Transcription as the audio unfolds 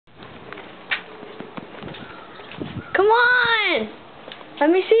Come on! Let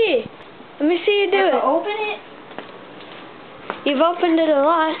me see. Let me see you do it. Open it? You've opened it a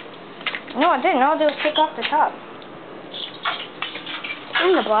lot. No, I didn't. All I did was take off the top.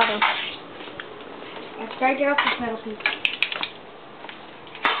 And the bottom. Let's try to get off this metal piece.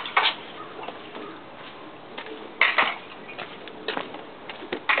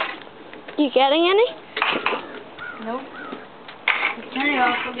 You getting any? Nope. Let's turn it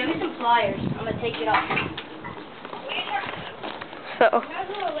off. Well, give me some pliers. I'm going to take it off. So,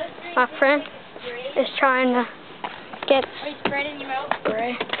 my friend is trying to get Are you spraying in your mouth?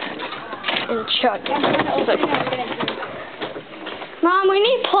 spray and chug it. I'm trying to open it. Mom, we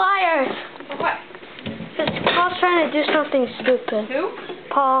need pliers. For what? Because Paul's trying to do something stupid. Who?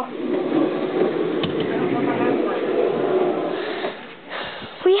 Paul.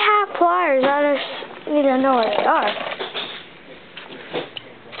 We have pliers. I just need to know what they are.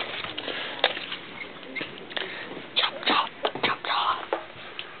 Chop, chop, chop, chop.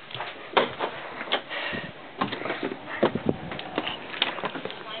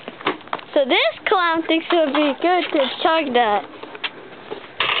 So this clown thinks it would be good to chug that.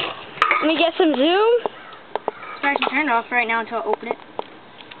 Let me get some zoom. I can turn it off right now until I open it.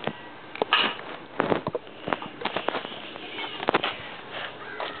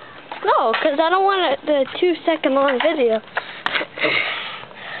 No, because I don't want the 2-second long video.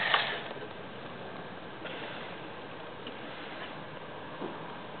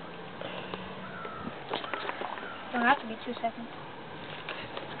 Don't have to be 2 seconds.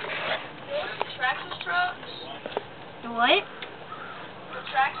 The tractor trucks? The what? The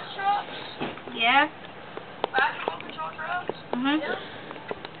tractor trucks? Yeah. Basketball control trucks? Mhm. Yeah.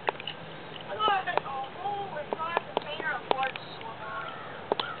 I got a whole entire container of parts online.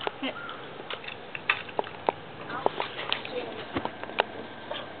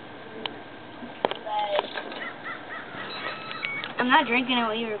 I'm not drinking it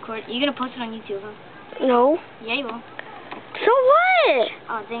while you record. You're going to post it on YouTube, huh? No. Yeah, you will. So what?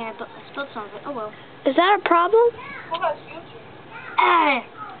 Oh, dang it. I spilled some of it. Oh, well. Is that a problem? What about future? Ah!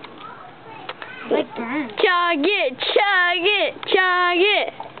 Like burn. Chug it, chug it, chug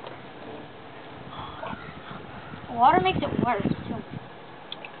it. Water makes it worse, too.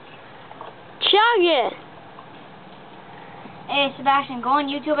 Chug it. Hey, Sebastian, go on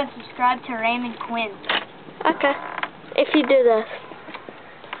YouTube and subscribe to Raymond Quinn. Okay. If you do this,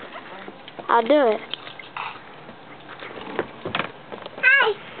 I'll do it.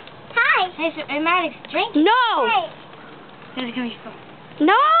 Hi. Hi. Hey, so, hey Maddox, drink. No. Hey. This is going to be fun.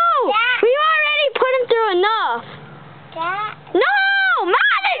 No. Dad. We already put him through enough. Dad. No.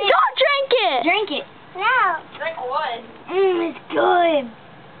 Maddox, don't drink it. Drink it. No. Drink what? It's good.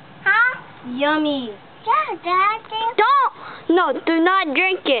 Huh? Yummy. Yeah, Dad. Don't. No, do not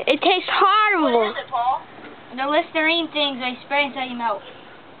drink it. It tastes horrible. What is it, Paul? The Listerine things I spray inside your mouth.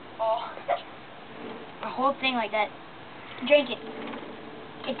 Oh. A whole thing like that. Drink it.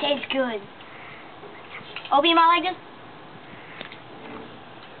 It tastes good. Open your mouth like this.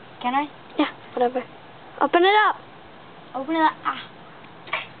 Can I? Yeah, whatever. Open it up. Open it up. Ah.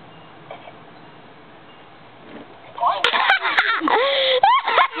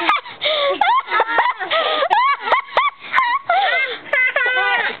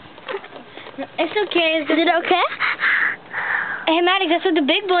 It's okay. Is it okay? Hey, Maddox, that's what the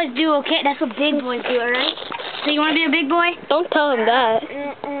big boys do, okay? That's what big boys do, alright? So you want to be a big boy? Don't tell him that.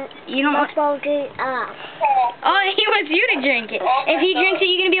 You don't want... Oh, he wants you to drink it. If he drinks it,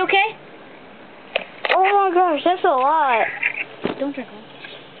 you going to be okay? Oh my gosh, that's a lot. Don't drink it.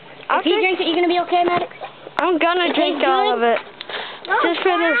 If he drinks it, you going to be okay, Maddox? I'm gonna drink all of it. Just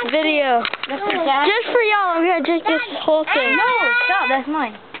for this video. That's for Dad? Just for y'all, I'm gonna drink this whole thing. No, stop. That's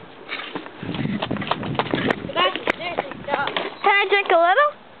mine. Sebastian, seriously, stop. Can I drink a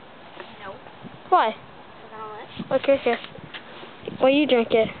little? No. Why? Okay, here. Well, you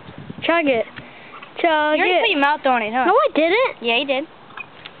drink it. Chug it. Chug You already put it. your mouth on it, huh? No, I didn't. Yeah, you did.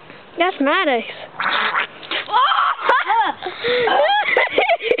 That's Maddox.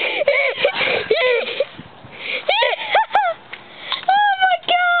 Oh my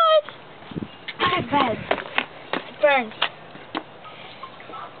God! That's bad. It burns.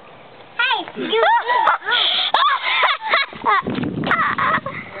 Hey, you.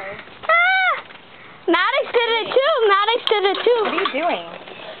 Maddox did it too. Maddox did it too. What are you doing?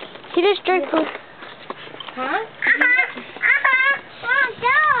 He just drank. Huh? Mom,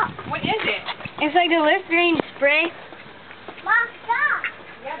 stop. What is it? It's like the Listerine spray. Mom, stop.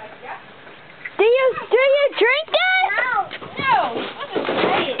 Do you drink it? No. No.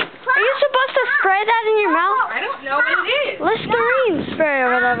 Are you supposed to spray spray that in your mouth? I don't know what it is. Listerine spray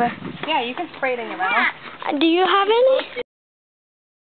or whatever. Yeah, you can spray it in your mouth. Do you have any?